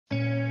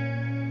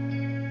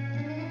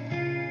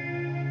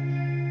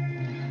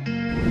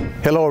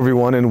Hello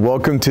everyone, and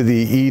welcome to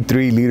the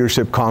E3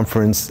 Leadership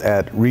Conference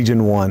at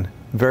Region 1.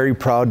 Very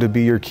proud to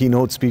be your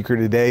keynote speaker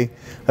today.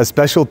 A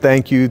special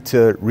thank you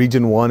to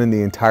Region 1 and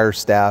the entire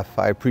staff.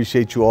 I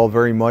appreciate you all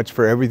very much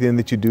for everything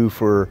that you do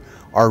for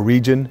our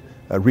region.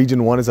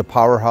 Region 1 is a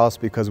powerhouse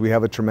because we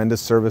have a tremendous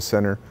service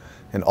center,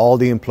 and all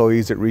the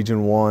employees at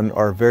Region 1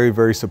 are very,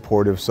 very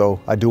supportive.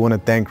 So I do want to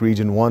thank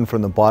Region 1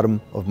 from the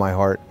bottom of my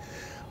heart.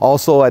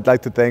 Also, I'd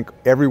like to thank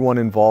everyone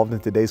involved in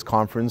today's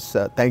conference.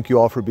 Thank you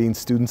all for being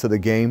students of the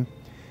game.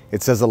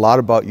 It says a lot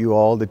about you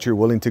all that you're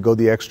willing to go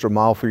the extra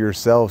mile for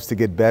yourselves to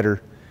get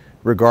better,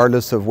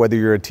 regardless of whether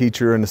you're a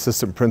teacher, an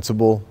assistant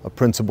principal,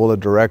 a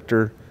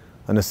director,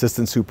 an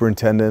assistant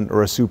superintendent,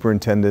 or a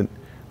superintendent,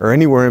 or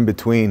anywhere in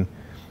between.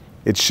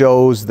 It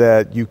shows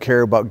that you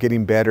care about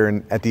getting better,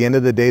 and at the end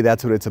of the day,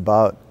 that's what it's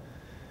about.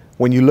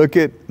 When you look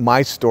at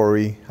my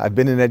story, I've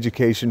been in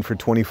education for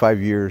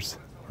 25 years.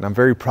 And I'm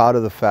very proud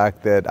of the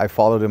fact that I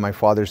followed in my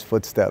father's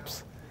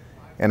footsteps.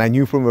 And I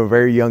knew from a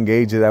very young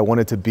age that I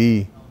wanted to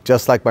be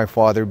just like my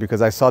father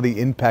because I saw the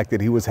impact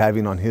that he was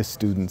having on his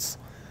students.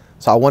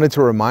 So I wanted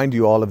to remind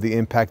you all of the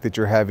impact that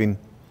you're having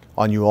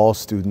on you all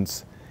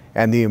students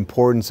and the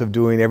importance of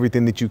doing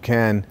everything that you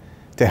can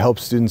to help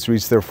students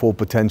reach their full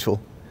potential.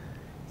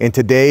 In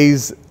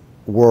today's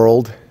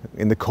world,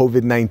 in the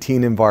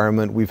COVID-19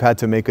 environment, we've had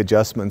to make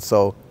adjustments.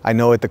 So I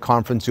know at the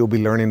conference you'll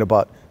be learning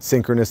about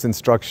synchronous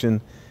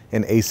instruction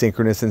and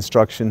asynchronous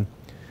instruction.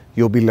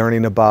 You'll be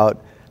learning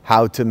about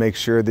how to make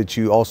sure that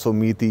you also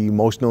meet the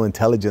emotional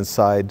intelligence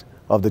side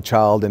of the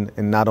child and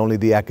not only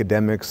the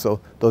academics. So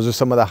those are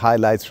some of the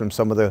highlights from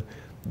some of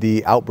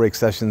the outbreak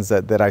sessions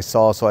that I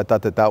saw. So I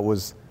thought that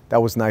was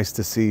nice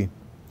to see.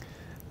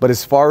 But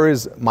as far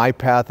as my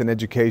path in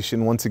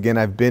education, once again,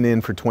 I've been in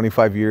for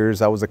 25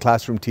 years. I was a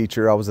classroom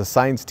teacher, I was a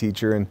science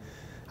teacher, and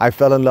I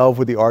fell in love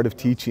with the art of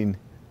teaching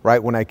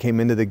right when I came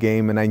into the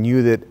game. And I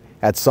knew that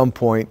at some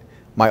point,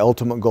 my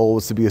ultimate goal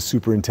was to be a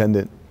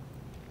superintendent.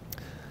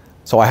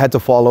 So I had to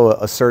follow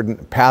a certain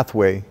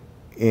pathway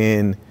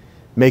in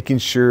making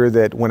sure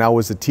that when I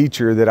was a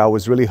teacher that I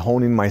was really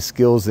honing my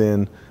skills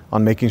in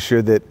on making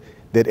sure that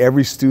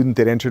every student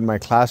that entered my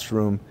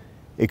classroom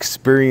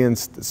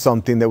experienced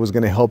something that was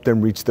going to help them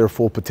reach their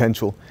full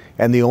potential.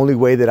 And the only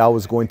way that I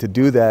was going to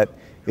do that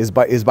is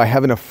by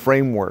having a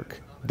framework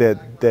that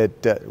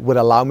would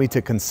allow me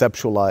to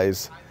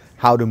conceptualize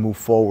how to move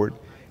forward.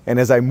 And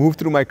as I moved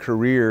through my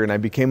career and I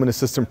became an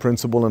assistant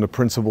principal and a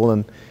principal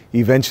and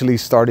eventually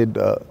started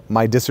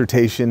my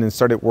dissertation and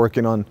started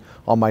working on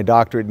my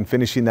doctorate and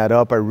finishing that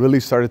up, I really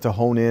started to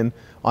hone in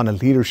on a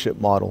leadership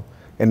model.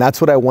 And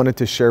that's what I wanted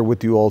to share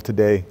with you all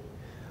today.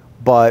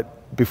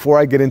 But before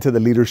I get into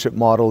the leadership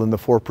model and the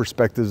 4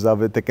 perspectives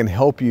of it that can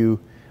help you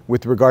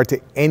with regard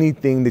to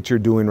anything that you're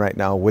doing right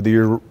now, whether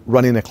you're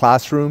running a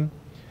classroom,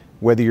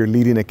 whether you're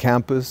leading a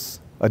campus,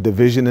 a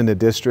division in a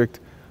district,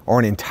 or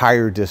an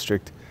entire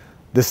district,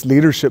 this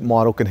leadership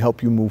model can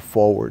help you move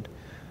forward.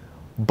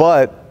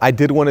 But I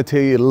did want to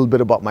tell you a little bit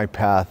about my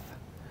path.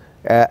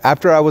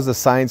 After I was a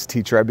science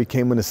teacher, I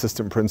became an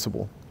assistant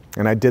principal.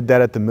 And I did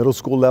that at the middle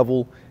school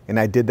level, and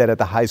I did that at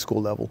the high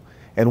school level.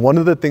 And one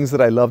of the things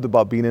that I loved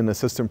about being an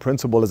assistant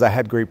principal is I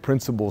had great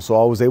principals, so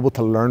I was able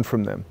to learn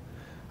from them.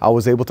 I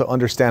was able to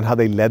understand how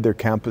they led their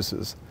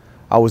campuses.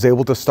 I was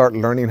able to start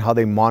learning how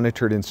they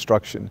monitored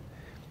instruction.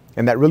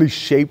 And that really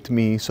shaped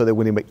me so that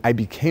when I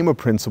became a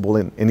principal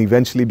and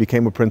eventually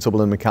became a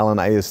principal in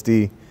McAllen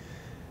ISD,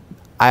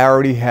 I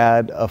already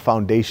had a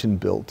foundation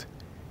built.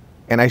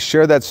 And I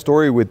share that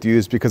story with you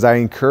is because I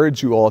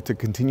encourage you all to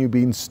continue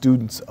being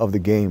students of the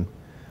game.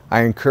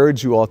 I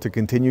encourage you all to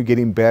continue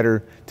getting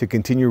better, to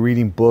continue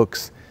reading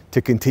books,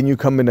 to continue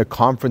coming to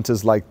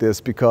conferences like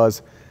this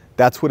because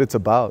that's what it's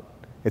about.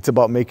 It's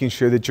about making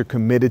sure that you're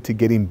committed to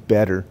getting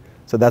better.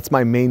 So that's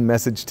my main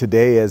message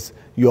today as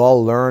you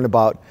all learn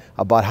about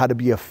how to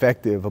be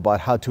effective, about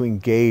how to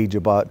engage,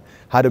 about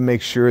how to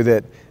make sure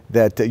that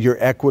you're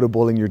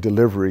equitable in your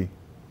delivery,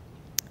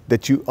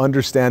 that you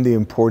understand the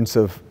importance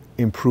of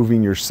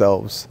improving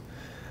yourselves.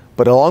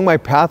 But along my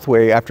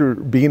pathway, after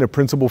being a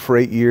principal for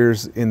 8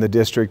 years in the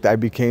district, I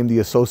became the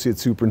Associate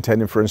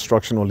Superintendent for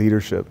Instructional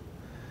Leadership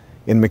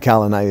in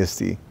McAllen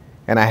ISD.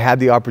 And I had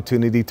the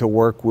opportunity to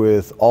work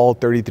with all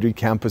 33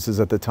 campuses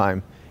at the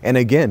time. And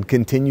again,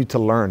 continue to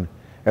learn.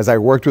 As I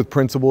worked with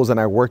principals and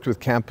I worked with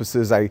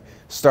campuses, I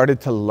started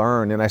to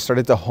learn and I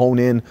started to hone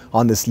in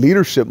on this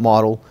leadership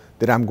model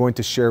that I'm going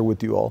to share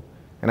with you all.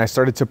 And I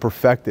started to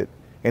perfect it.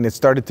 And it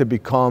started to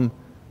become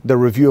the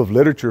review of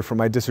literature for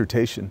my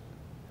dissertation.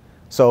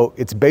 So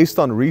it's based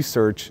on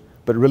research,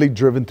 but really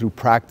driven through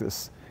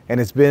practice.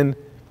 And it's been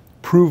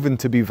proven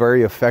to be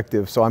very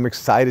effective. So I'm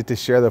excited to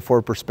share the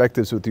 4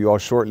 perspectives with you all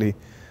shortly.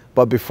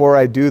 But before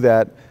I do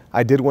that,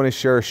 I did want to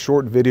share a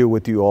short video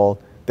with you all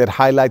that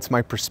highlights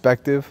my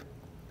perspective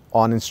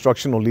on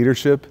instructional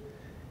leadership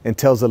and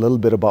tells a little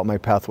bit about my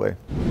pathway.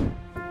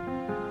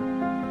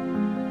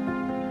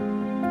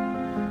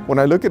 When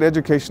I look at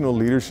educational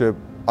leadership,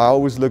 I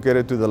always look at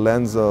it through the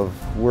lens of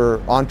we're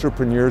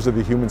entrepreneurs of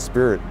the human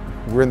spirit.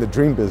 We're in the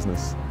dream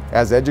business.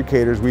 As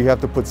educators, we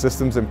have to put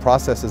systems and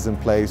processes in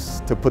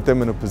place to put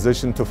them in a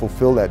position to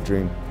fulfill that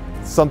dream.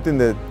 Something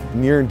that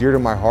near and dear to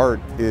my heart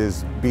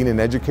is being an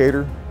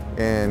educator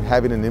and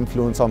having an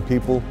influence on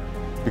people,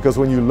 because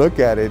when you look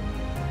at it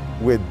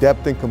with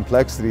depth and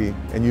complexity,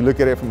 and you look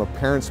at it from a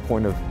parent's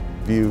point of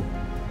view,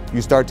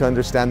 you start to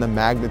understand the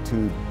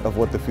magnitude of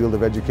what the field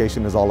of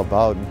education is all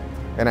about.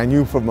 And I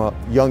knew from a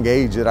young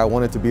age that I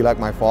wanted to be like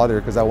my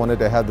father, because I wanted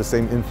to have the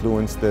same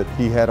influence that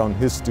he had on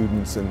his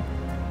students. And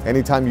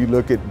anytime you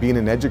look at being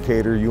an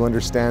educator, you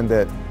understand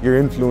that you're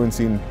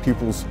influencing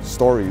people's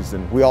stories,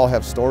 and we all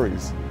have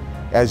stories.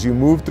 As you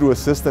move through a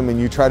system and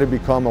you try to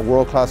become a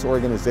world-class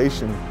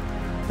organization,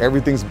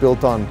 everything's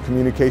built on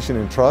communication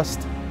and trust,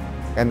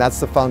 and that's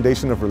the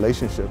foundation of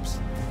relationships.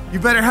 You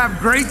better have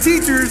great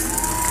teachers,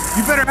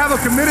 you better have a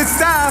committed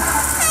staff,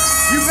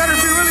 you better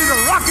be ready to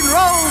rock and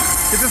roll,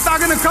 because it's not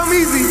gonna come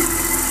easy.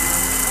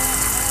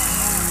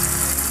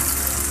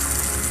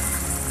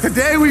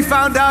 Today we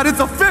found out it's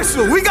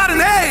official, we got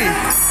an A!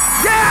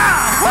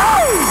 Yeah!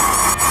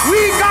 Woo!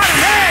 We got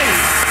an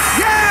A!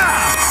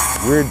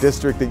 Yeah! We're a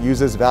district that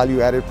uses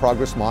value-added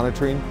progress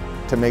monitoring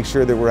to make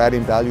sure that we're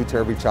adding value to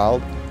every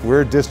child.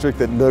 We're a district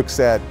that looks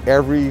at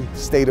every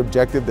state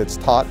objective that's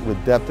taught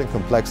with depth and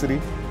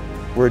complexity.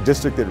 We're a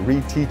district that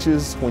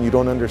reteaches when you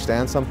don't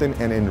understand something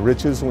and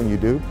enriches when you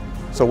do.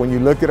 So when you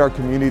look at our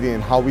community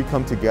and how we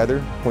come together,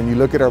 when you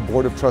look at our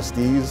Board of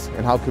Trustees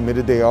and how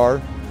committed they are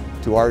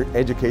to our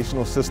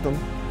educational system,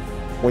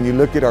 when you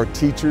look at our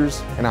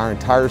teachers and our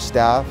entire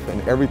staff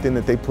and everything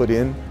that they put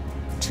in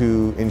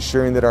to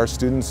ensuring that our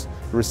students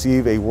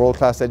receive a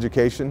world-class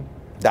education,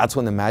 that's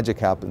when the magic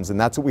happens, and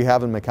that's what we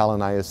have in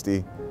McAllen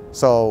ISD.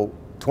 So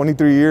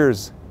 23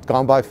 years, it's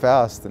gone by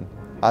fast, and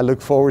I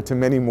look forward to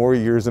many more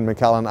years in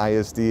McAllen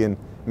ISD and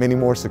many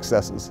more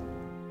successes.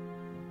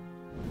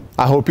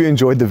 I hope you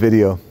enjoyed the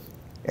video,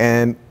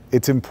 and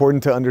it's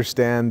important to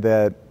understand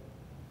that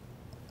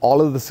all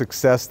of the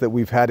success that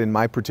we've had in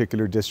my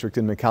particular district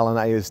in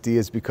McAllen ISD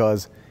is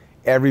because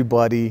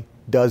everybody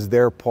does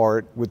their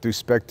part with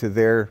respect to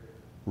their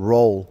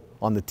role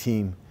on the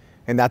team.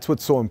 And that's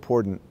what's so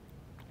important.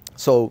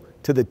 So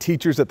to the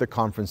teachers at the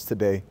conference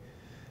today,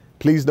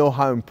 please know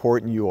how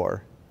important you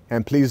are.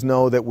 And please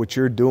know that what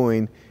you're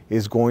doing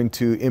is going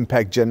to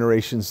impact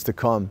generations to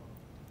come.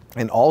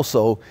 And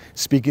also,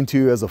 speaking to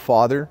you as a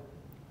father,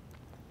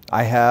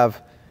 I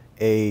have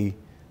a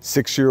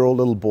 6-year-old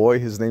little boy,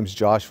 his name's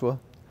Joshua.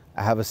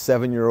 I have a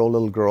 7-year-old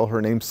little girl,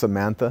 her name's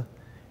Samantha,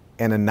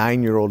 and a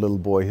 9-year-old little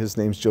boy, his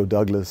name's Joe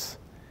Douglas.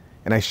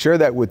 And I share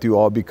that with you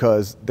all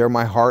because they're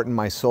my heart and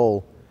my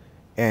soul.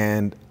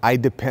 And I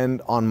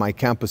depend on my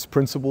campus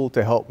principal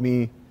to help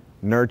me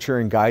nurture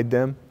and guide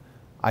them.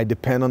 I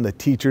depend on the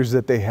teachers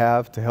that they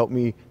have to help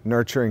me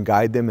nurture and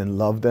guide them and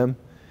love them.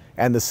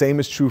 And the same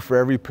is true for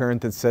every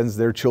parent that sends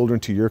their children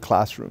to your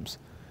classrooms.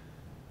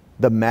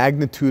 The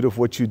magnitude of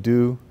what you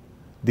do,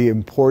 the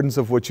importance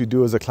of what you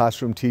do as a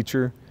classroom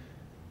teacher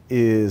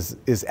is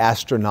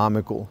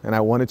astronomical. And I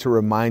wanted to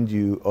remind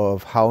you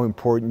of how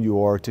important you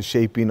are to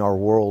shaping our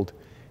world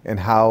and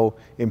how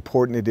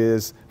important it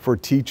is for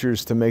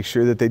teachers to make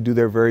sure that they do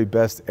their very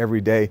best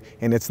every day.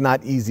 And it's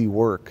not easy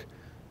work.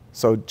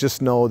 So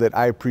just know that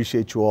I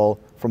appreciate you all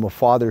from a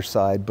father's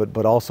side,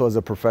 but also as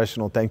a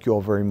professional. Thank you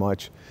all very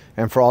much.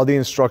 And for all the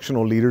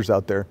instructional leaders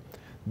out there,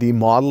 the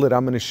model that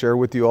I'm going to share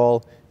with you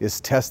all is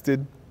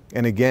tested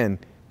and again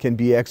can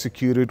be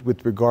executed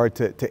with regard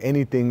to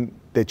anything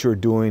that you're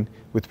doing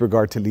with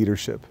regard to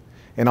leadership.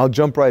 And I'll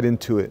jump right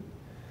into it.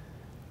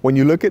 When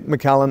you look at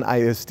McAllen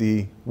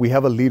ISD, we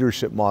have a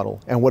leadership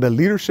model. And what a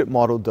leadership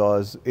model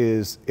does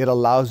is it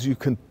allows you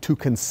to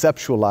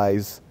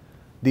conceptualize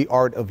the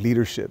art of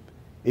leadership.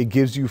 It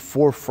gives you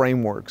 4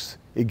 frameworks.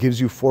 It gives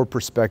you 4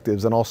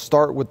 perspectives. And I'll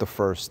start with the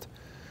first.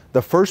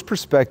 The first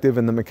perspective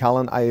in the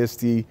McAllen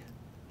ISD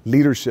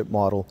leadership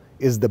model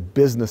is the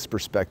business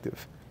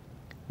perspective.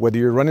 Whether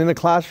you're running a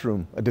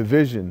classroom, a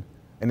division,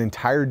 an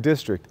entire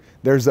district,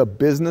 there's a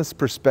business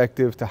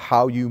perspective to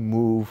how you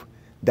move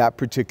that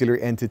particular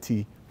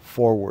entity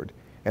forward.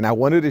 And I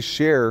wanted to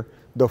share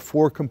the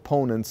 4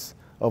 components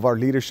of our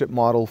leadership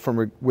model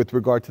with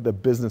regard to the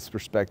business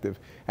perspective.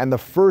 And the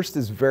first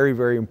is very,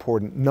 very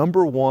important.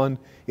 Number 1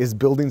 is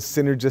building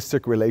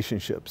synergistic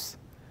relationships.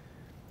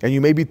 And you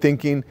may be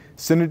thinking,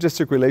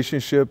 synergistic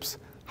relationships,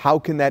 how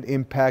can that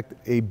impact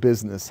a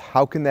business?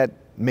 How can that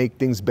make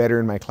things better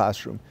in my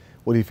classroom?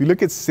 Well, if you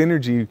look at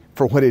synergy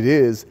for what it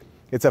is,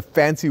 it's a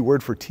fancy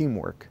word for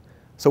teamwork.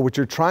 So what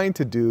you're trying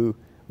to do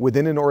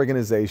within an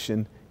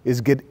organization is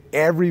get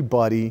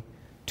everybody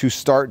to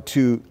start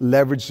to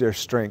leverage their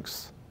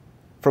strengths.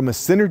 From a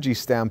synergy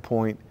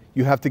standpoint,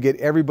 you have to get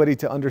everybody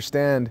to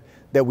understand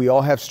that we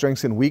all have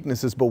strengths and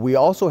weaknesses, but we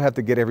also have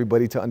to get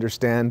everybody to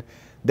understand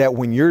that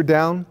when you're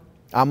down,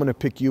 I'm going to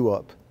pick you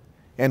up.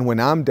 And when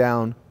I'm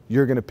down,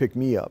 you're going to pick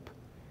me up.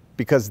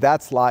 Because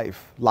that's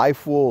life.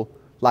 Life will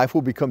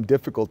become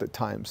difficult at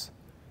times.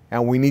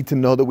 And we need to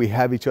know that we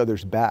have each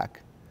other's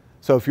back.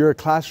 So if you're a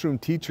classroom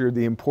teacher,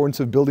 the importance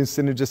of building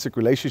synergistic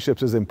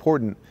relationships is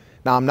important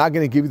Now, I'm not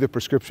going to give you the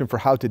prescription for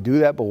how to do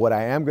that, but what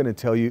I am going to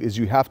tell you is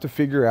you have to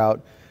figure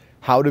out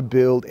how to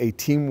build a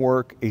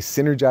teamwork, a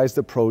synergized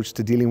approach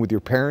to dealing with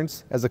your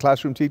parents as a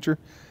classroom teacher,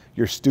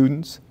 your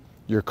students,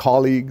 your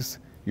colleagues,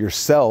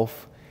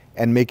 yourself,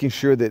 and making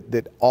sure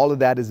that all of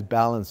that is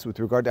balanced with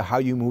regard to how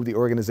you move the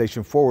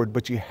organization forward.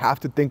 But you have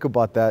to think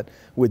about that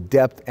with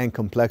depth and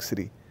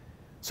complexity.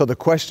 So the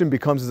question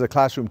becomes, as a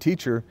classroom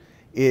teacher,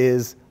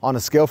 is on a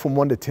scale from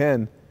 1 to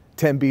 10,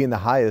 10 being the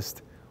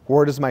highest,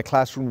 where does my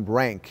classroom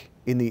rank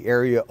in the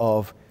area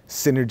of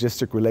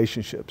synergistic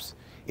relationships,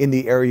 in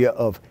the area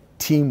of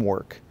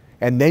teamwork?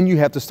 And then you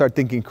have to start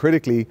thinking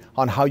critically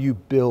on how you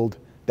build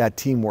that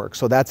teamwork.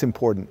 So that's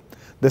important.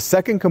 The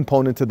second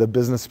component to the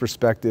business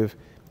perspective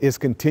is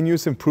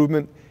continuous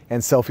improvement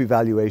and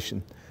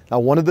self-evaluation. Now,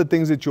 one of the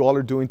things that you all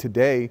are doing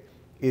today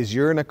is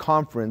you're in a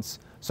conference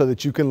so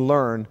that you can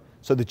learn,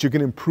 so that you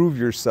can improve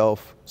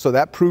yourself. So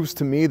that proves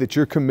to me that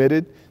you're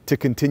committed to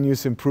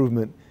continuous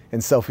improvement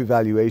and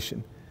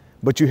self-evaluation.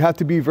 But you have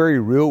to be very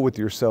real with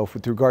yourself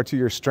with regard to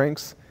your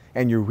strengths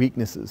and your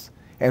weaknesses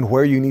and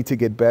where you need to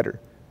get better.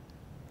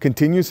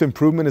 Continuous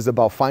improvement is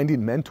about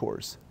finding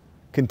mentors.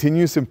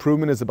 Continuous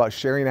improvement is about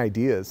sharing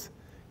ideas.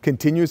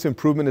 Continuous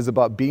improvement is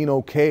about being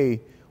okay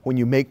when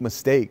you make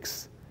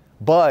mistakes,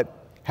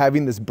 but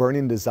having this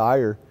burning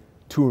desire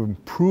to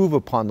improve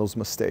upon those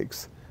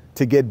mistakes,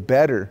 to get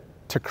better,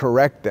 to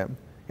correct them,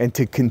 and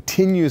to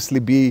continuously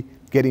be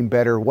getting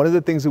better. One of the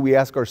things that we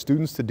ask our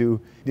students to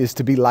do is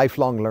to be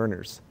lifelong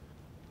learners.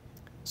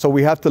 So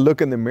we have to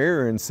look in the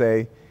mirror and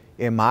say,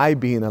 am I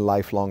being a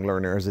lifelong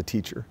learner as a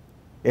teacher?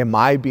 Am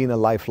I being a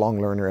lifelong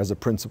learner as a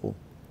principal,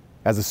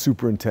 as a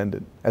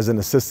superintendent, as an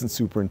assistant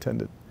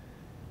superintendent?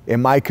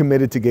 Am I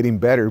committed to getting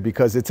better?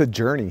 Because it's a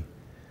journey.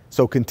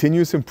 So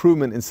continuous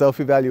improvement and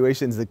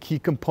self-evaluation is a key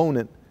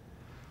component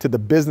to the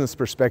business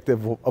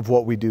perspective of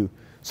what we do.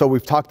 So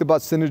we've talked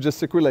about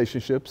synergistic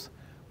relationships.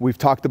 We've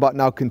talked about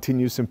now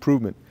continuous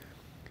improvement.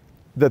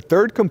 The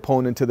third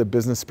component to the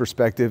business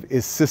perspective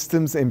is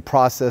systems and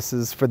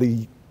processes for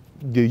the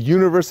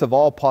universe of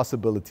all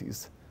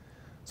possibilities.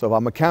 So if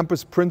I'm a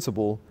campus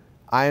principal,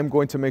 I am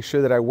going to make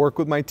sure that I work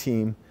with my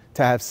team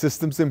to have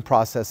systems and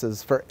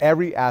processes for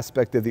every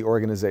aspect of the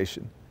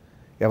organization.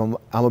 If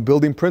I'm a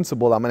building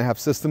principal, I'm going to have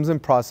systems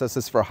and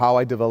processes for how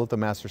I develop the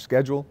master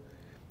schedule.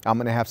 I'm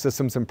going to have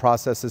systems and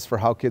processes for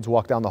how kids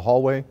walk down the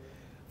hallway,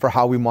 for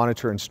how we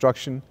monitor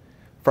instruction,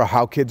 for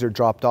how kids are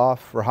dropped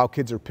off, for how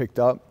kids are picked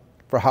up,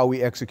 for how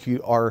we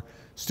execute our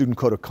student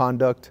code of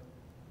conduct.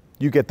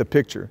 You get the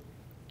picture.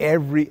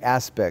 Every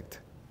aspect,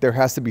 there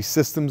has to be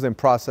systems and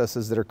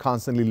processes that are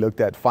constantly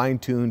looked at,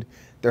 fine-tuned.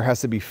 There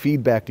has to be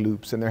feedback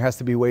loops, and there has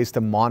to be ways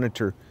to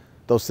monitor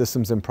those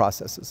systems and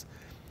processes.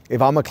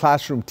 If I'm a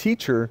classroom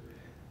teacher,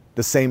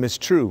 the same is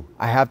true.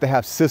 I have to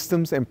have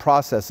systems and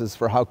processes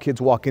for how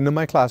kids walk into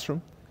my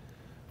classroom,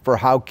 for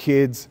how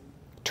kids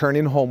turn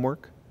in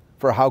homework,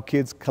 for how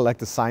kids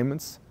collect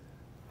assignments,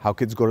 how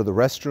kids go to the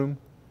restroom,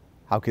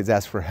 how kids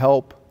ask for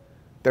help.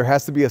 There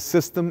has to be a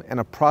system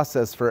and a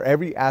process for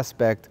every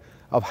aspect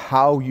of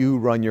how you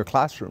run your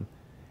classroom.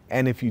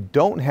 And if you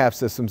don't have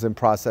systems and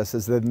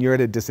processes, then you're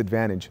at a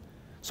disadvantage.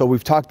 So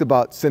we've talked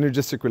about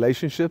synergistic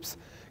relationships,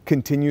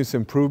 continuous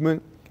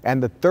improvement,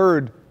 and the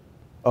third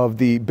of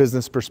the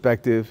business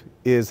perspective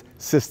is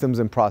systems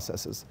and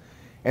processes.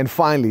 And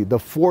finally, the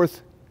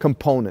fourth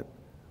component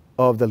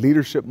of the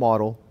leadership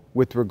model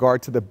with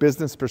regard to the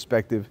business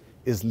perspective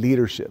is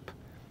leadership.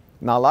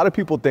 Now, a lot of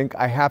people think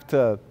I have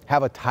to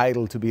have a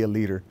title to be a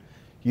leader.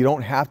 You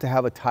don't have to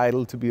have a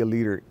title to be a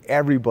leader.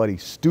 Everybody,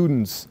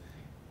 students,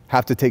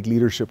 have to take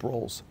leadership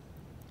roles.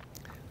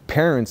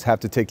 Parents have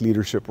to take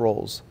leadership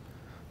roles.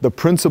 The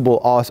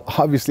principal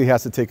obviously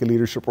has to take a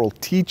leadership role.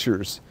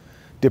 Teachers,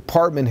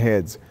 department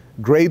heads,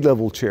 grade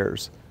level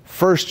chairs,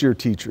 first year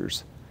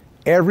teachers,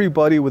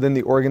 everybody within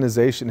the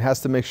organization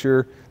has to make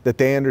sure that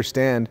they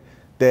understand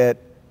that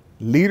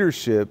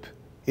leadership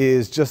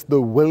is just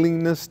the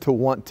willingness to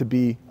want to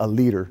be a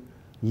leader.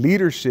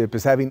 Leadership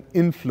is having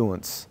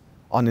influence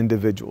on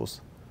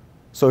individuals.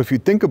 So if you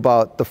think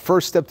about the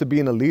first step to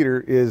being a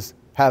leader is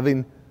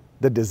having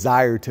the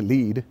desire to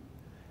lead.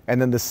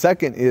 And then the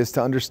second is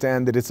to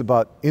understand that it's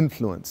about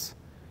influence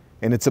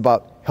and it's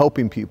about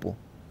helping people.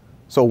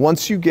 So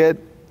once you get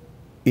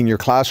in your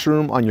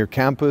classroom, on your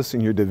campus,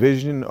 in your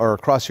division, or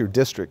across your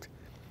district,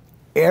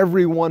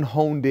 everyone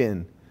honed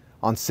in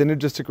on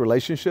synergistic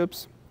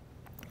relationships,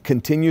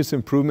 continuous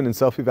improvement and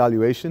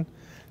self-evaluation,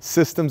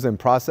 systems and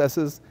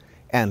processes,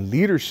 and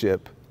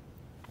leadership,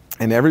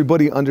 and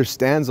everybody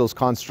understands those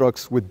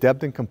constructs with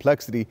depth and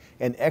complexity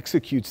and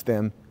executes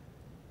them,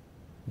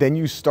 then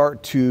you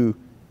start to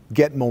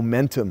get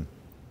momentum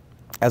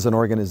as an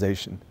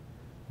organization.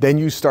 Then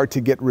you start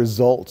to get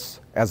results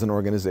as an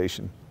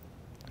organization.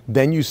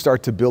 Then you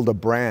start to build a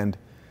brand.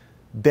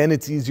 Then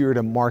it's easier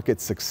to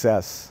market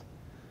success.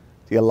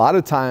 See, a lot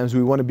of times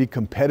we want to be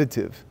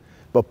competitive,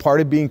 but part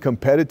of being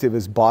competitive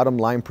is bottom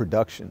line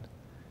production.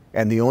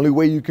 And the only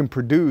way you can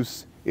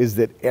produce is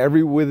that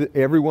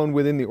everyone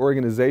within the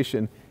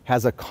organization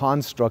has a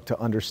construct to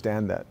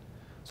understand that.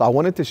 So I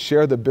wanted to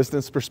share the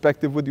business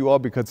perspective with you all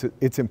because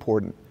it's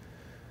important.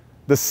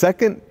 The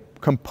second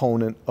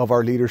component of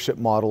our leadership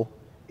model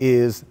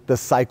is the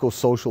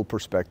psychosocial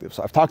perspective.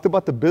 So I've talked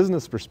about the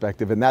business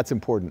perspective, and that's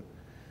important.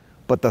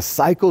 But the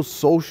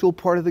psychosocial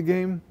part of the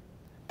game,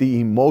 the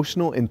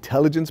emotional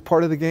intelligence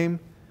part of the game,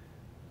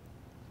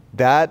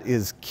 that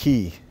is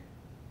key.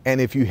 And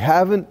if you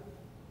haven't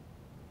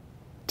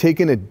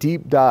taken a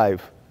deep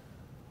dive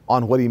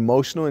on what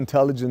emotional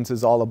intelligence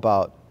is all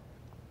about,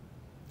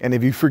 and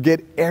if you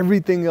forget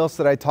everything else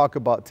that I talk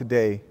about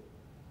today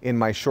in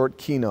my short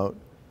keynote,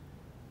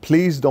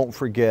 please don't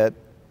forget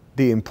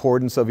the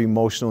importance of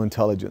emotional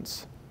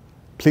intelligence.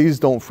 Please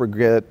don't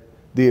forget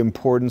the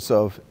importance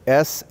of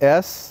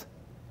SSMES.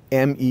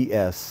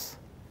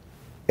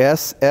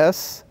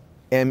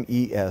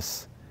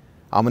 SSMES.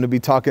 I'm going to be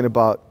talking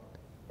about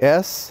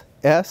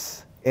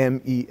SSMES.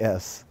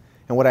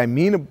 And what I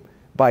mean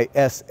by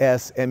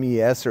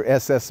SSMES or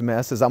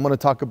SSMES is I'm going to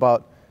talk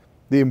about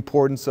the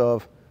importance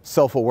of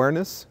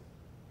self-awareness,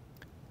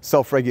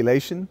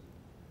 self-regulation,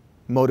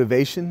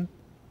 motivation,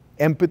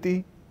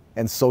 empathy,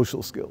 and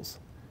social skills.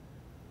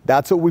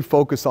 That's what we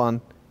focus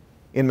on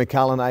in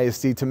McAllen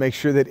ISD to make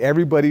sure that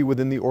everybody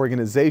within the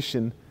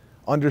organization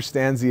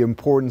understands the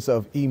importance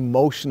of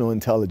emotional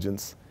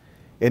intelligence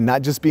and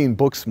not just being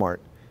book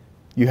smart.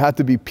 You have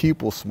to be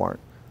people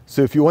smart.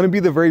 So if you want to be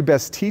the very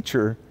best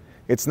teacher,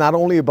 it's not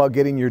only about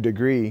getting your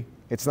degree,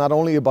 it's not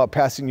only about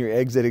passing your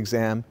exit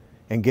exam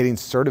and getting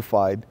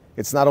certified,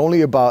 it's not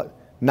only about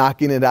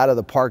knocking it out of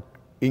the park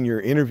in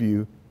your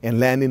interview and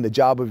landing the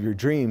job of your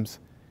dreams.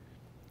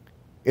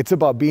 It's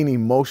about being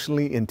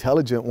emotionally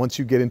intelligent once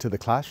you get into the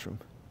classroom.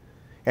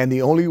 And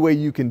the only way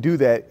you can do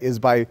that is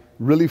by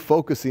really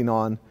focusing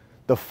on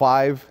the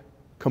 5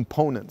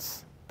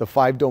 components, the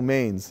 5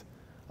 domains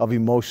of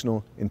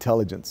emotional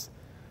intelligence.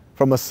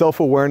 From a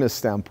self-awareness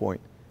standpoint,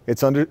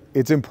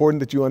 it's important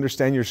that you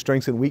understand your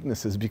strengths and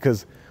weaknesses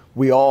because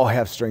we all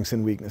have strengths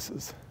and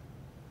weaknesses.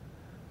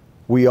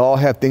 We all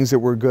have things that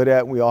we're good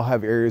at. We all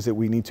have areas that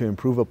we need to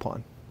improve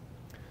upon.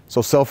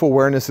 So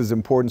self-awareness is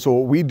important. So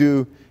what we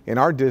do in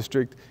our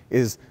district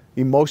is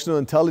emotional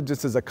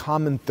intelligence is a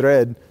common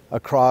thread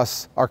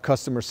across our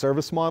customer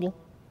service model.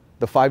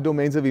 The 5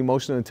 domains of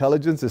emotional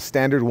intelligence is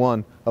standard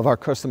 1 of our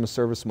customer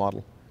service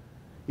model.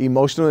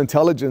 Emotional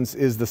intelligence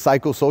is the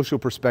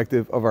psychosocial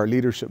perspective of our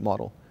leadership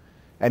model.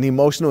 And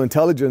emotional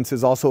intelligence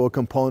is also a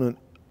component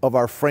of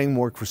our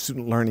framework for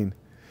student learning.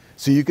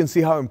 So you can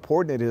see how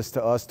important it is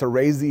to us to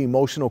raise the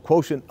emotional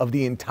quotient of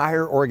the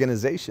entire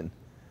organization.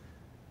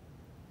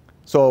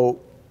 So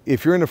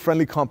if you're in a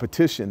friendly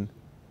competition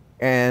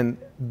and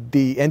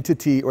the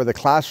entity or the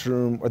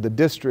classroom or the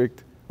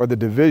district or the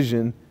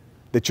division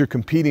that you're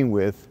competing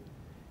with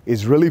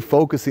is really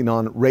focusing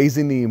on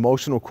raising the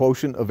emotional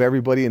quotient of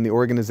everybody in the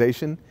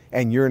organization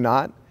and you're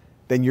not,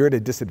 then you're at a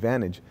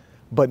disadvantage.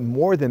 But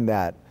more than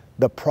that,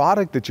 the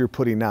product that you're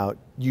putting out,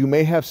 you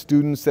may have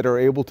students that are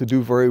able to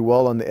do very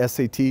well on the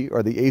SAT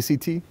or the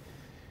ACT.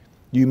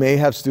 You may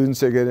have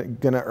students that are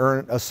going to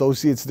earn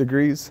associate's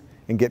degrees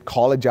and get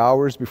college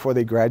hours before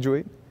they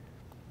graduate.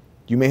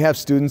 You may have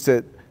students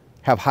that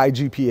have high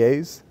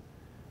GPAs,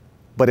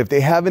 but if they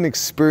haven't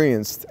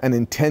experienced an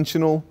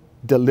intentional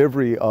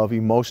delivery of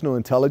emotional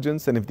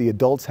intelligence, and if the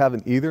adults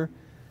haven't either,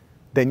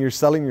 then you're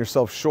selling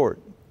yourself short.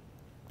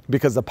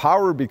 Because the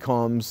power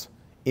becomes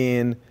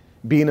in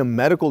being a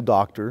medical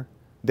doctor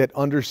that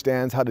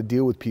understands how to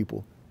deal with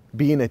people,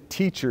 being a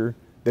teacher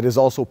that is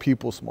also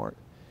people smart,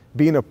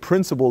 being a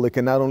principal that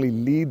can not only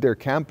lead their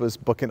campus,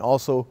 but can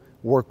also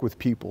work with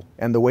people.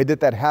 And the way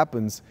that that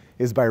happens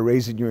is by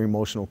raising your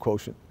emotional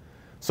quotient.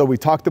 So we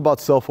talked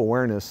about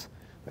self-awareness.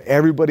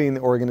 Everybody in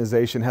the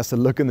organization has to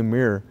look in the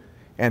mirror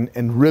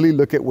and really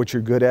look at what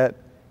you're good at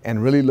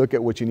and really look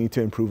at what you need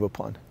to improve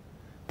upon.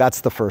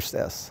 That's the first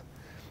S.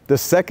 The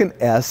second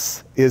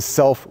S is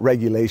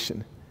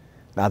self-regulation.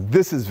 Now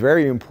this is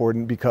very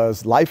important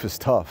because life is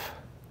tough.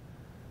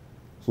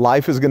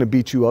 Life is going to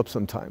beat you up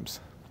sometimes.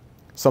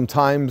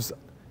 Sometimes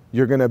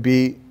you're going to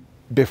be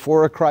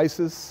before a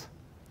crisis,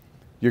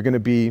 you're going to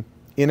be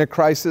in a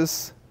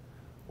crisis,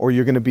 or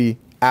you're going to be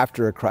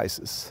after a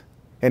crisis.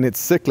 And it's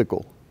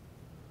cyclical.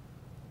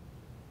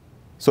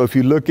 So if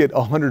you look at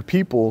 100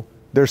 people,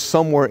 they're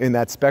somewhere in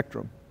that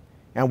spectrum.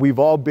 And we've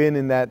all been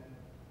in that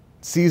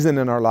season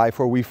in our life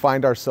where we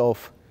find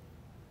ourselves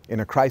in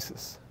a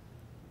crisis.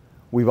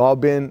 We've all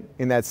been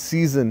in that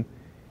season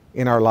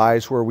in our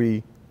lives where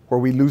we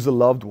lose a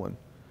loved one,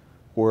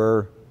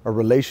 where a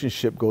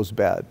relationship goes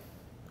bad,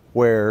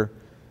 where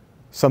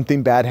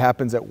something bad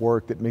happens at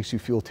work that makes you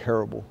feel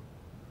terrible,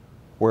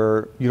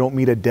 where you don't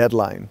meet a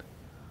deadline,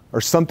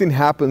 or something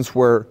happens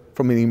where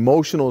from an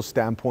emotional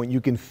standpoint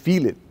you can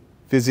feel it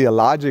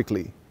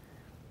physiologically.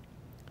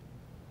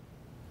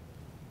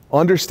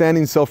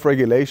 Understanding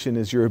self-regulation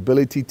is your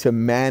ability to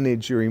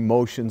manage your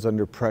emotions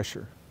under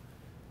pressure.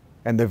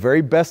 And the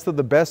very best of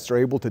the best are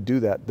able to do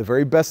that. The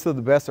very best of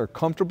the best are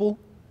comfortable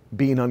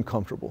being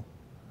uncomfortable.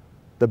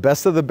 The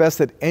best of the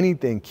best at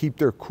anything keep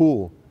their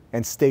cool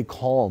and stay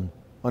calm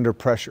under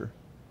pressure.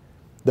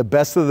 The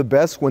best of the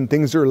best, when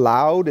things are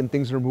loud and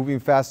things are moving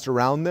fast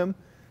around them,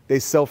 they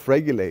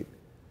self-regulate,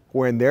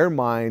 where in their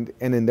mind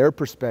and in their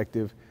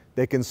perspective,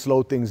 they can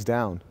slow things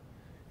down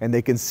and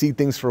they can see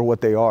things for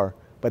what they are.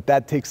 But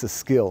that takes a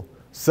skill.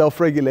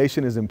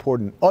 Self-regulation is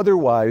important.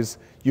 Otherwise,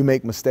 you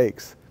make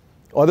mistakes.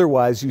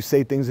 Otherwise, you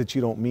say things that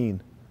you don't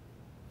mean.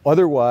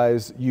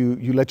 Otherwise,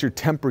 you let your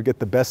temper get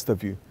the best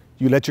of you.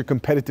 You let your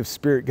competitive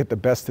spirit get the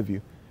best of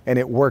you, and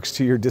it works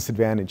to your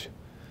disadvantage.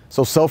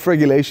 So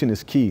self-regulation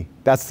is key.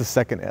 That's the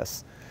second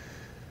S.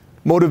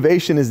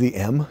 Motivation is the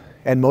M,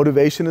 and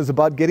motivation is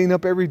about getting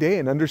up every day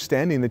and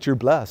understanding that you're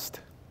blessed.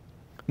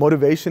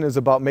 Motivation is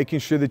about making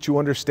sure that you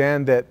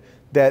understand that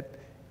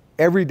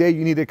every day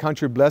you need to count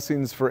your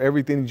blessings for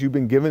everything that you've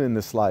been given in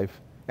this life.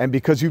 And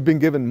because you've been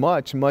given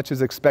much, much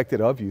is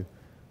expected of you.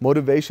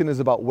 Motivation is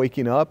about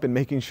waking up and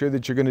making sure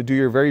that you're going to do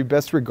your very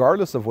best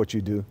regardless of what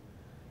you do.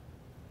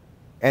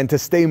 And to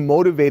stay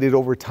motivated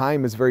over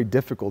time is very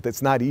difficult.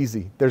 It's not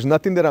easy. There's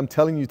nothing that I'm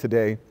telling you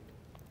today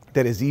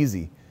that is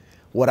easy.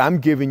 What I'm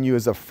giving you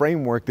is a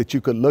framework that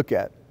you could look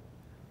at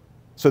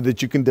so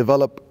that you can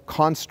develop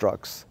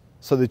constructs,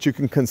 so that you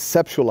can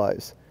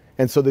conceptualize,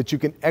 and so that you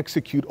can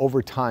execute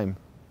over time.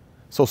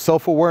 So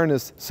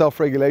self-awareness,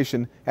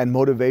 self-regulation, and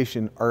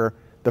motivation are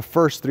the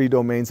first three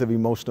domains of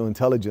emotional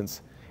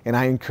intelligence. And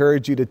I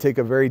encourage you to take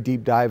a very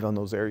deep dive on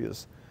those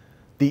areas.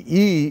 The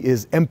E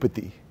is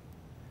empathy.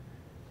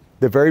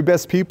 The very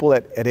best people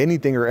at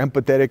anything are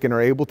empathetic and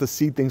are able to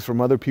see things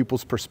from other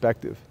people's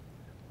perspective.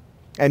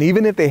 And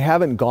even if they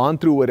haven't gone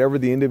through whatever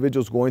the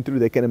individual's going through,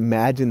 they can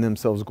imagine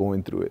themselves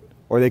going through it.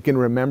 Or they can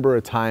remember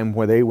a time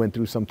where they went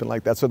through something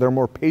like that. So they're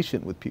more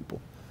patient with people,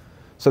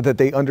 so that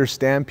they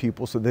understand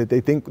people, so that they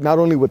think not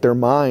only with their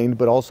mind,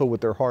 but also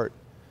with their heart.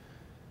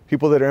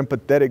 People that are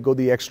empathetic go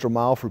the extra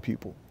mile for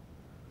people.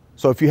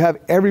 So if you have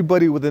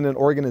everybody within an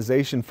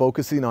organization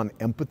focusing on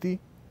empathy,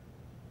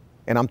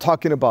 and I'm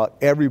talking about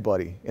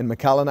everybody. In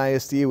McAllen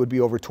ISD, it would be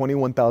over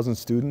 21,000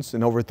 students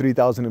and over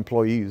 3,000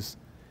 employees.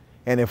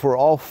 And if we're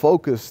all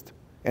focused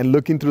and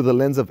looking through the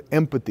lens of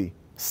empathy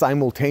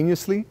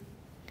simultaneously,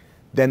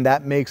 then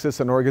that makes us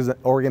an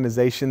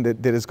organization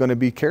that is going to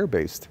be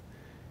care-based.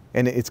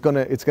 And it's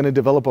going to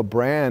develop a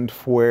brand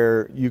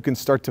where you can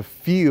start to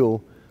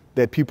feel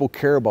that people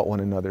care about one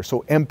another.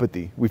 So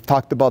empathy. We've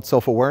talked about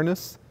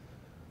self-awareness,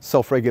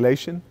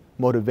 self-regulation,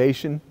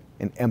 motivation,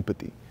 and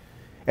empathy.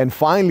 And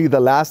finally, the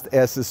last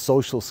S is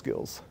social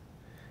skills.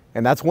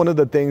 And that's one of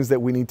the things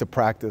that we need to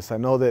practice. I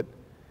know that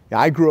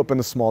I grew up in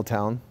a small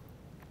town.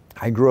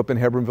 I grew up in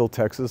Hebbronville,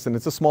 Texas, and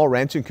it's a small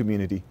ranching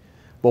community.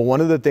 But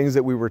one of the things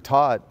that we were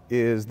taught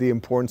is the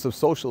importance of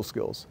social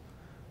skills,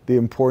 the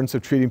importance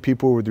of treating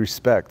people with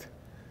respect,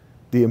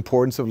 the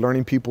importance of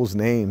learning people's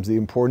names, the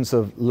importance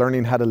of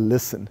learning how to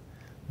listen,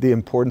 the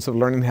importance of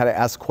learning how to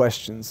ask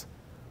questions,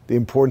 the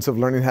importance of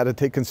learning how to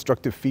take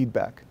constructive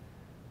feedback,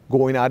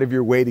 going out of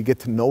your way to get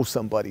to know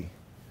somebody,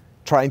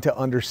 trying to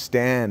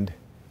understand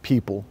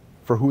people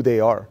for who they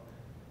are,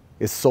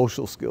 is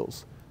social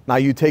skills. Now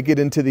you take it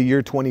into the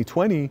year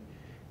 2020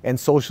 and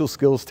social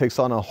skills takes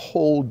on a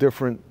whole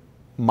different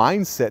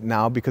mindset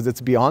now because it's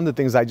beyond the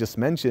things I just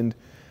mentioned,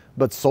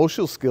 but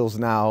social skills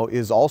now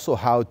is also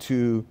how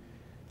to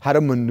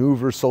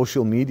maneuver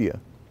social media,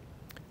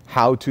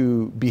 how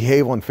to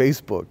behave on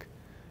Facebook,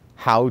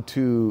 how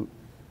to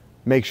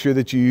make sure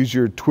that you use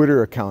your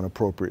Twitter account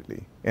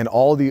appropriately, and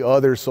all the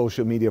other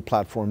social media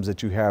platforms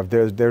that you have.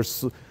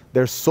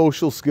 There's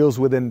social skills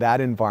within that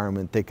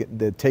environment.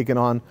 They're taking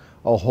on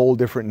a whole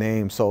different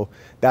name. So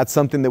that's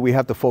something that we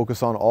have to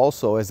focus on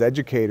also as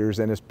educators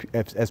and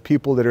as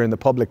people that are in the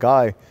public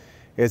eye,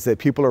 is that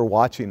people are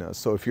watching us.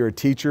 So if you're a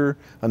teacher,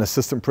 an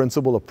assistant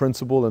principal, a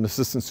principal, an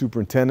assistant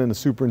superintendent, a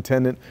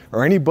superintendent,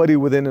 or anybody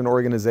within an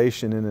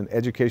organization in an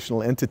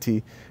educational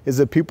entity, is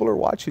that people are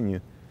watching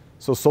you.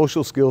 So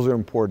social skills are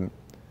important.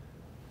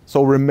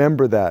 So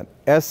remember that.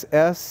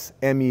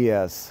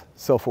 SSMES,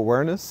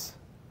 self-awareness,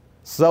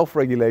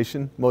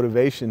 self-regulation,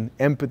 motivation,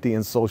 empathy,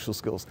 and social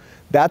skills.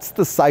 That's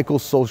the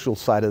psychosocial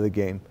side of the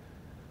game.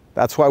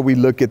 That's why we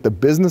look at the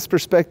business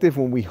perspective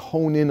when we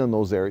hone in on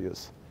those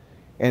areas.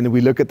 And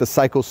we look at the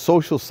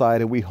psychosocial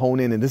side and we hone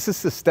in. And this is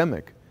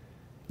systemic,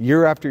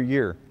 year after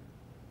year.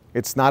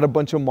 It's not a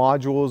bunch of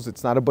modules.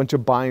 It's not a bunch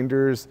of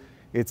binders.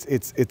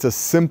 It's a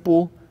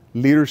simple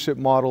leadership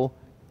model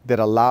that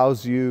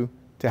allows you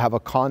to have a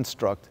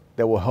construct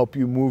that will help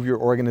you move your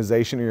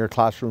organization or your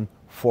classroom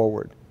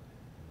forward.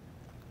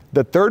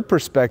 The third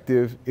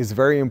perspective is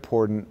very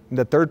important.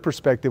 The third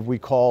perspective we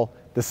call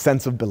the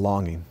sense of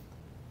belonging.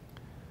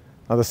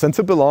 Now, the sense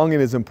of belonging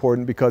is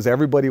important because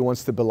everybody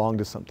wants to belong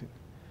to something.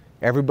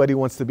 Everybody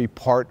wants to be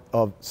part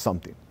of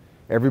something.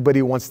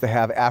 Everybody wants to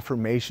have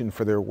affirmation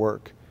for their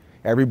work.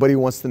 Everybody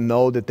wants to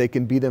know that they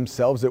can be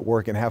themselves at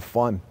work and have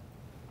fun.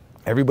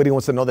 Everybody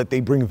wants to know that they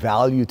bring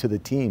value to the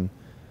team.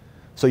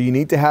 So you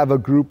need to have a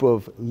group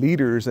of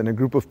leaders and a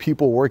group of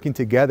people working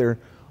together,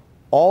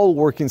 all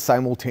working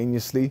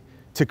simultaneously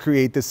to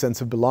create this sense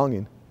of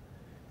belonging.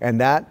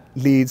 And that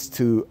leads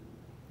to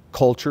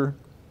culture,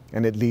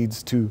 and it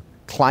leads to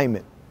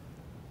climate,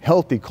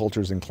 healthy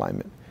cultures and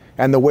climate.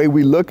 And the way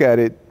we look at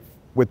it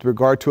with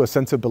regard to a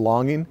sense of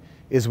belonging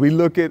is we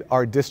look at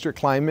our district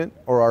climate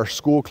or our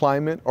school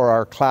climate or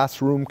our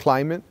classroom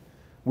climate.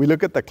 We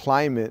look at the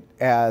climate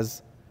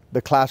as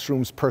the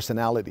classroom's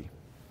personality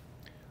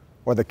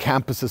or the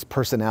campus's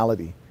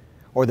personality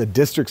or the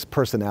district's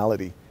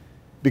personality,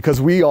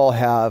 because we all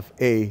have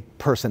a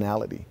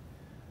personality.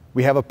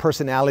 We have a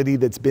personality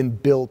that's been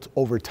built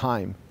over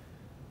time.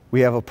 We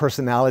have a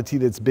personality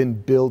that's been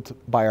built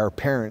by our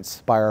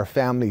parents, by our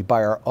family,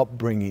 by our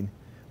upbringing,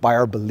 by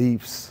our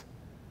beliefs,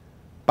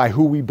 by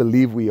who we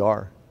believe we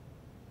are,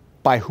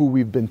 by who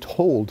we've been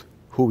told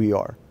who we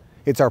are.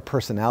 It's our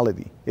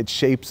personality. It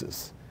shapes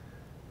us.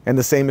 And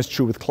the same is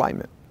true with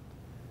climate.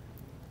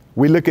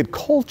 We look at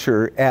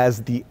culture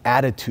as the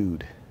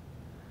attitude.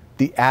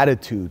 The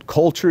attitude.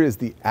 Culture is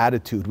the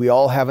attitude. We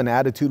all have an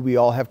attitude. We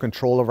all have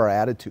control of our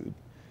attitude.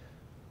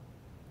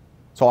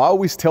 So I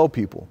always tell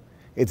people,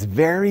 it's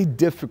very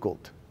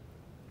difficult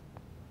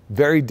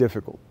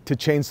to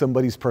change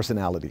somebody's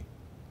personality.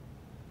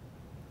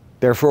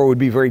 Therefore, it would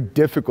be very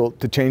difficult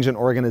to change an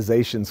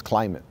organization's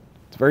climate.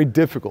 It's very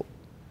difficult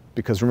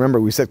because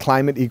remember, we said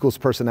climate equals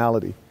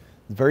personality.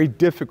 It's very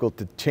difficult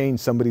to change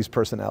somebody's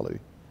personality.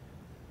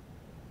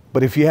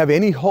 But if you have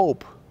any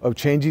hope of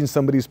changing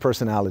somebody's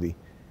personality,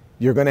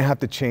 you're going to have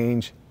to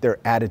change their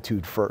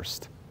attitude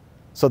first.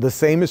 So the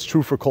same is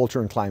true for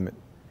culture and climate.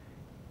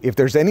 If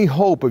there's any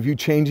hope of you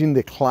changing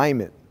the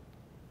climate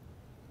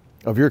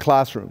of your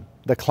classroom,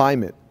 the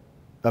climate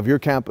of your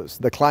campus,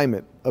 the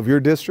climate of your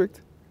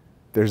district,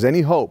 if there's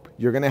any hope,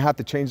 you're going to have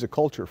to change the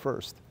culture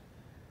first.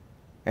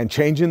 And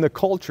changing the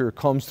culture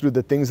comes through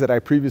the things that I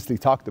previously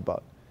talked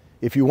about.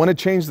 If you want to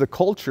change the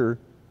culture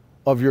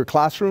of your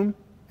classroom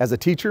as a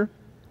teacher,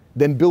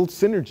 then build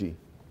synergy.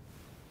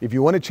 If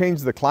you want to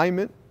change the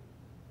climate,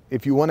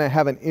 if you want to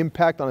have an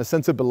impact on a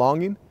sense of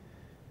belonging,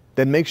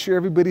 then make sure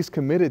everybody's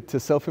committed to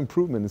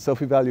self-improvement and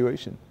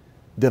self-evaluation.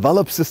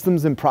 Develop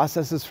systems and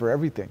processes for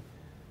everything.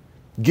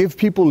 Give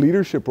people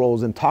leadership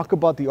roles and talk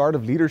about the art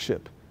of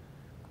leadership.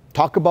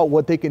 Talk about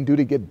what they can do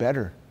to get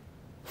better.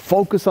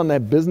 Focus on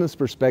that business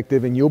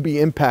perspective and you'll be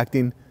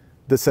impacting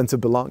the sense of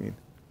belonging.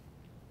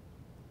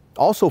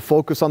 Also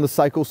focus on the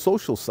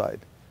psychosocial side.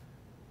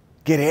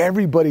 Get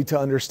everybody to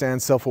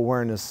understand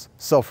self-awareness,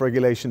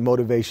 self-regulation,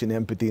 motivation,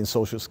 empathy, and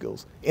social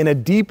skills in a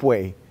deep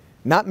way,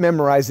 not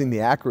memorizing the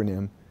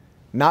acronym,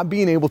 not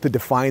being able to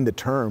define the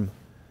term,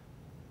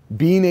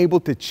 being able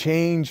to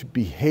change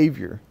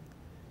behavior,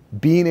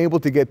 being able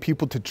to get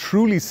people to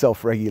truly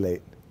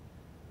self-regulate.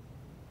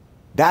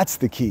 That's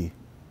the key.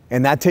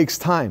 And that takes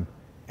time.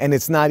 And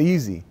it's not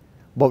easy.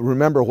 But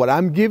remember, what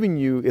I'm giving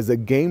you is a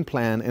game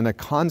plan and a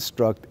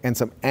construct and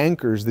some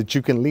anchors that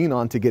you can lean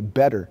on to get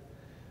better.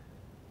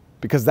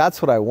 Because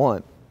that's what I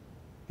want.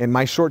 In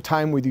my short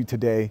time with you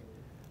today,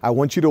 I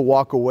want you to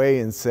walk away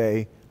and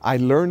say, I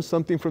learned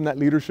something from that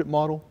leadership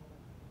model.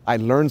 I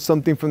learned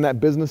something from that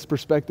business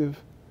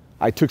perspective.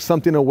 I took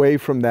something away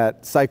from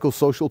that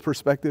psychosocial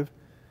perspective.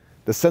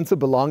 The sense of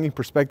belonging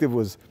perspective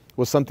was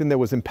something that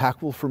was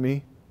impactful for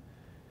me.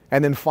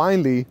 And then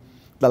finally,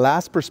 the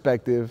last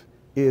perspective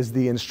is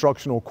the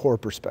instructional core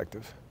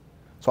perspective.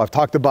 So I've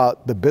talked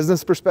about the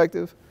business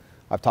perspective.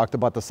 I've talked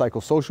about the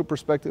psychosocial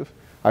perspective.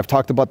 I've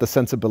talked about the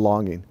sense of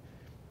belonging.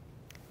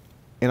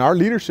 In our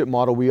leadership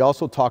model, we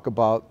also talk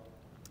about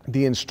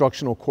the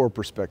instructional core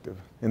perspective,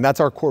 and that's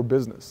our core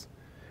business.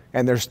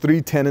 And there's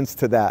 3 tenets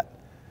to that.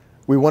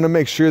 We want to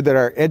make sure that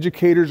our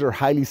educators are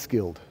highly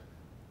skilled.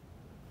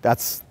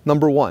 That's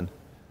number 1,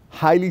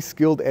 highly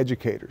skilled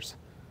educators.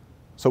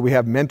 So we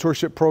have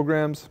mentorship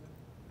programs.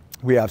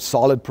 We have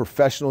solid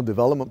professional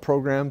development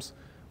programs.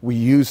 We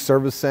use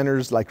service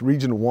centers like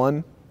Region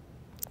 1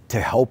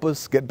 to help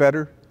us get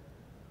better.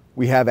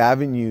 We have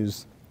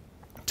avenues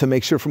to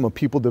make sure from a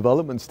people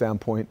development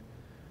standpoint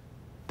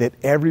that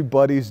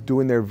everybody's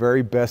doing their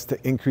very best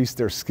to increase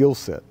their skill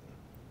set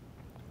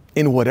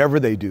in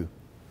whatever they do.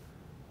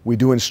 We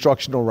do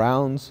instructional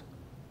rounds.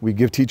 We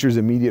give teachers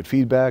immediate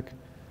feedback.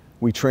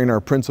 We train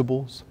our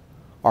principals.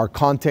 Our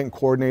content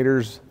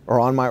coordinators are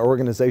on my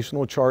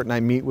organizational chart, and I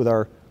meet with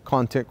our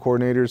content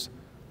coordinators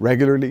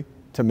regularly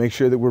to make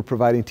sure that we're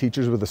providing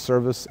teachers with the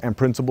service and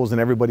principals and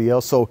everybody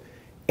else. So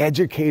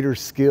educator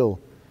skill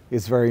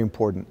is very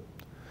important.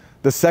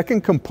 The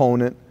second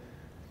component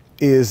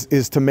is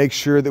to make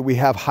sure that we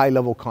have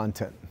high-level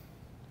content.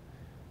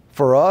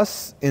 For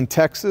us in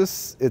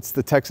Texas, it's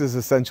the Texas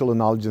Essential in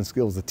Knowledge and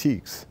Skills, the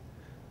TEKS.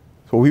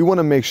 So we want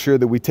to make sure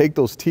that we take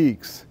those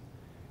TEKS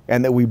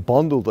and that we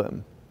bundle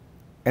them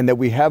and that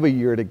we have a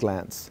year at a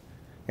glance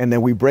and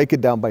then we break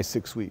it down by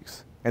 6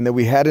 weeks and that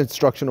we had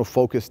instructional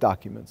focus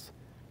documents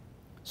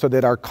so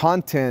that our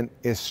content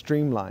is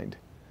streamlined,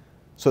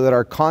 so that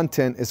our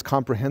content is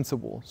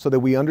comprehensible, so that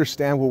we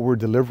understand what we're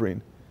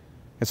delivering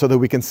and so that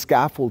we can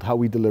scaffold how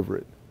we deliver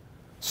it.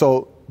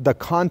 So the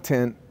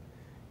content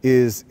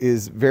is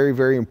very,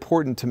 very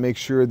important to make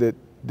sure that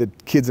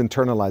kids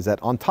internalize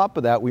that. On top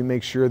of that, we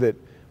make sure that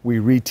we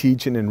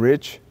reteach and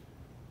enrich.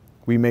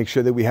 We make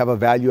sure that we have a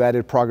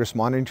value-added progress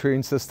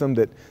monitoring system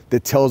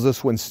that tells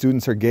us when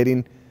students are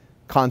getting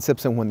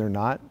concepts and when they're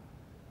not.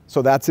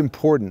 So that's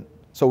important.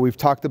 So we've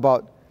talked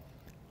about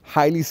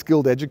highly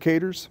skilled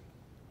educators,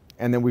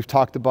 and then we've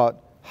talked about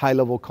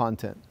high-level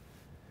content.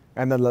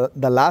 And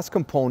the last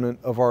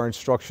component of our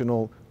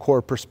instructional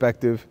core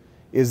perspective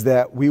is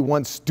that we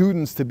want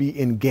students to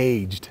be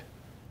engaged.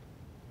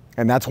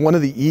 And that's one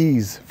of the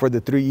E's for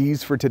the 3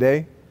 E's for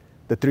today.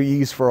 The 3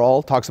 E's for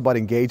all talks about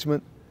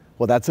engagement.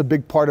 Well, that's a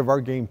big part of our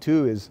game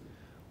too, is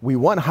we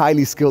want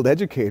highly skilled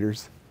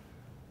educators.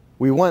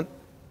 We want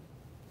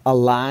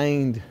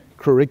aligned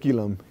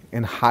curriculum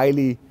and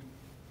highly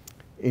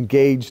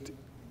engaged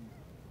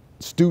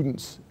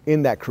students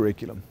in that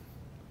curriculum.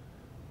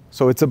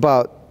 So it's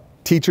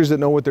about teachers that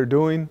know what they're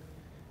doing,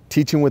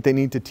 teaching what they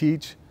need to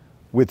teach,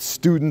 with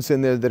students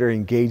in there that are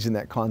engaged in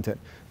that content.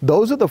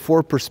 Those are the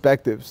 4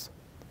 perspectives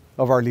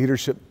of our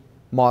leadership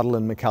model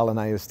in McAllen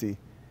ISD.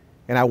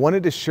 And I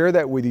wanted to share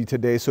that with you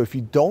today, so if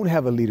you don't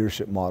have a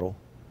leadership model,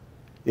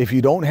 if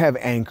you don't have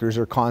anchors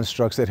or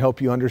constructs that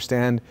help you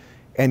understand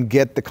and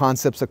get the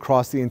concepts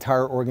across the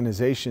entire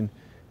organization,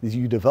 that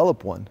you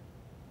develop one.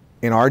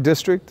 In our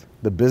district,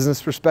 the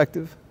business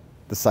perspective,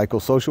 the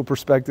psychosocial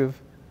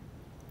perspective,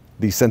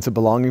 the sense of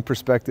belonging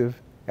perspective,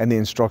 and the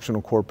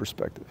instructional core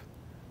perspective.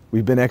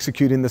 We've been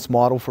executing this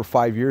model for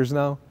 5 years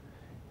now.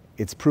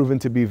 It's proven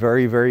to be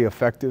very, very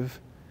effective.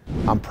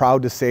 I'm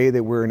proud to say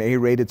that we're an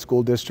A-rated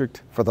school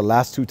district for the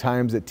last 2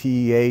 times that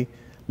TEA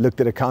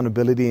looked at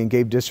accountability and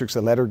gave districts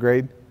a letter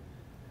grade.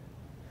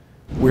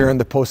 We're in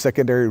the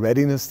post-secondary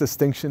readiness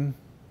distinction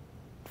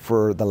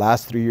for the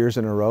last 3 years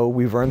in a row.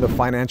 We've earned the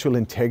Financial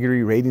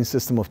Integrity Rating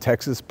System of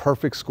Texas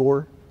perfect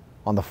score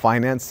on the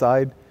finance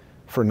side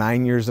for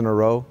 9 years in a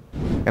row.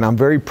 And I'm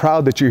very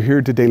proud that you're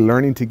here today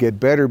learning to get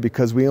better,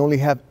 because we only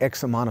have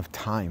X amount of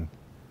time.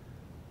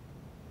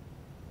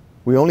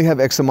 We only have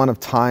X amount of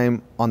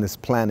time on this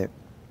planet.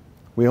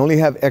 We only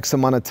have X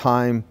amount of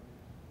time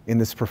in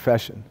this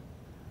profession.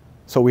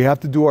 So we have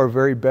to do our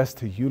very best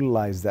to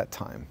utilize that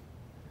time.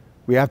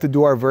 We have to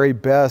do our very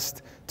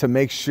best to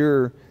make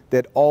sure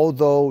that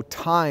although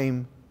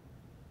time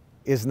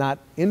is not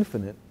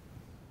infinite,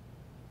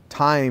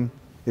 time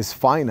is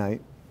finite.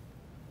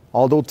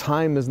 Although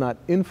time is not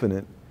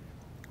infinite,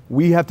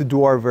 we have to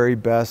do our very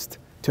best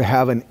to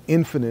have an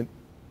infinite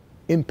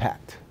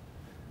impact.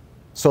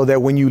 So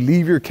that when you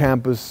leave your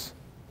campus,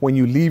 when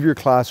you leave your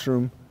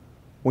classroom,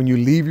 when you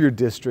leave your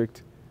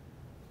district,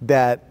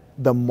 that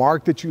the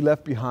mark that you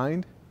left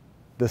behind,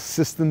 the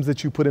systems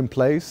that you put in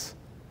place,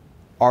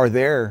 are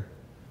there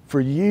for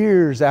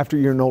years after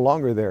you're no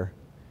longer there,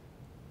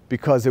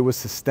 because it was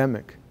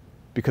systemic,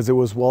 because it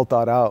was well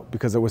thought out,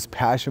 because there was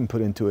passion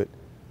put into it.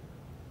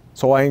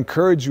 So I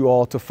encourage you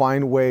all to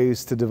find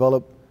ways to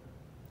develop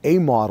a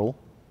model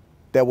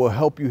that will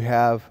help you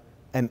have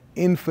an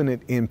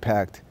infinite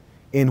impact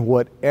in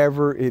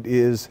whatever it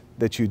is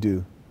that you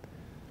do.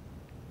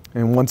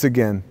 And once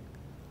again,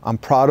 I'm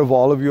proud of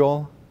all of you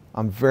all.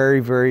 I'm very,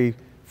 very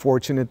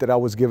fortunate that I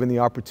was given the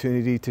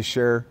opportunity to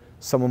share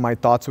some of my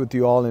thoughts with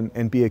you all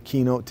and be a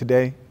keynote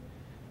today.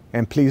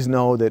 And please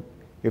know that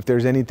if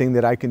there's anything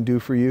that I can do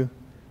for you,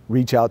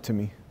 reach out to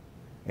me,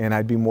 and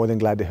I'd be more than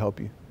glad to help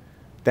you.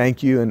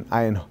 Thank you,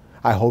 and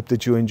I hope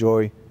that you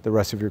enjoy the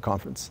rest of your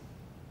conference.